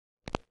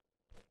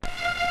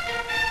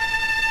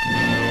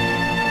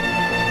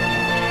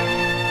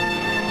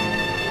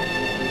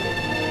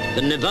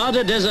The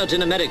Nevada desert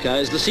in America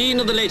is the scene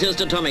of the latest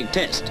atomic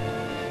test.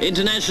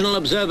 International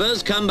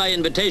observers come by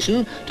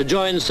invitation to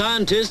join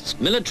scientists,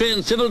 military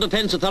and civil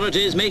defense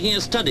authorities making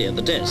a study of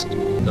the test.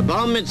 The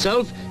bomb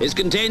itself is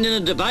contained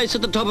in a device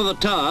at the top of a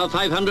tower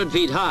 500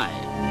 feet high.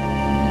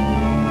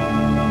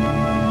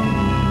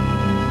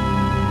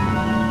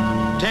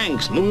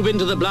 Tanks move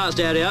into the blast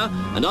area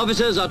and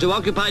officers are to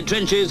occupy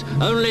trenches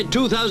only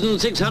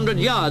 2,600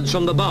 yards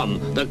from the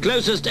bomb, the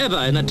closest ever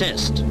in a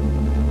test.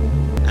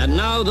 And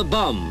now the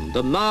bomb,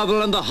 the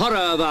marvel and the horror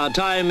of our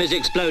time, is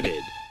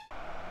exploded.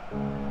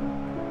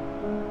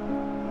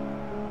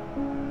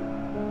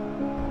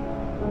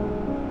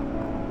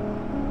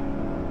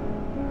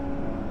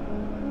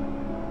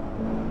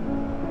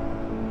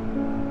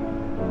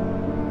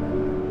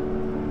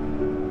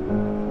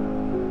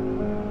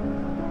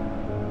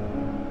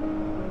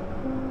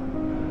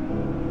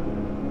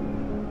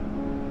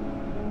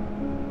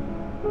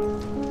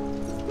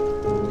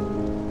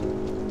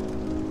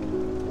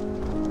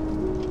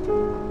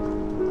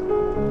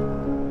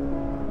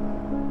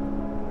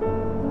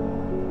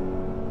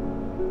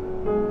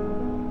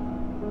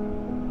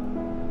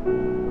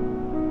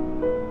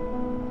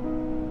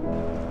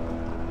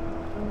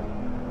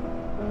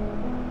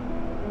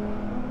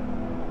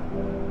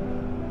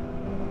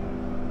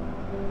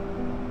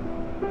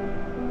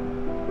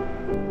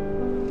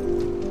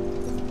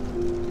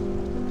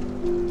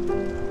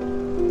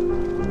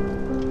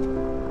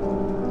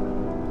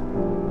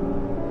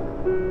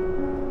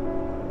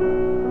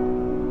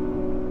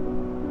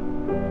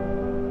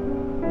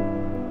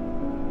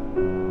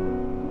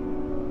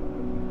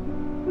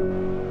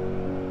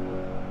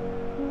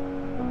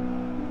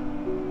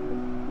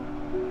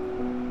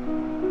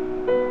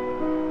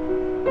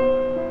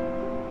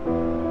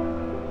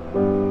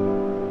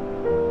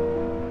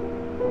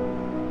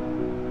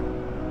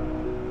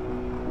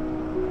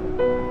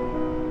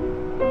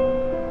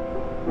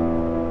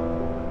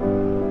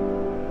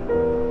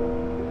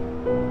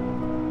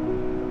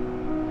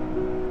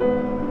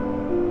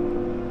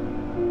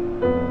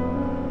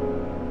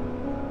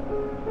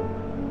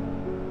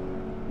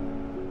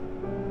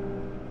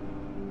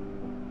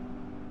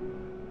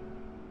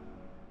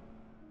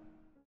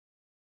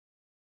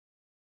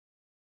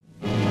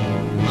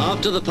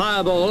 After the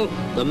fireball,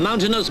 the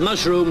mountainous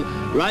mushroom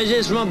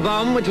rises from a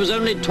bomb which was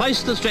only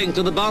twice the strength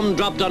of the bomb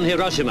dropped on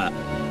Hiroshima,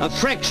 a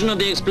fraction of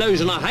the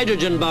explosion a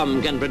hydrogen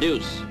bomb can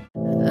produce.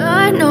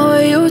 I know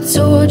you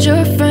told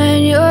your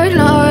friend you're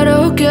not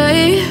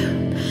okay,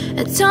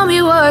 and tell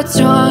me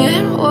what's wrong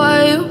and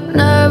why you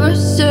never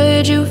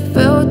said you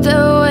felt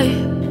that way.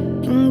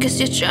 And guess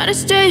you're trying to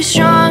stay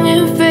strong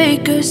and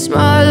fake a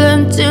smile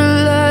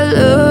until I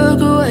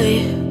look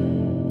away.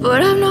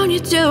 But I've known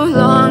you too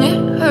long,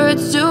 it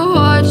hurts to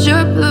watch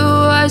your blue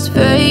eyes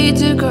fade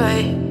to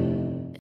gray.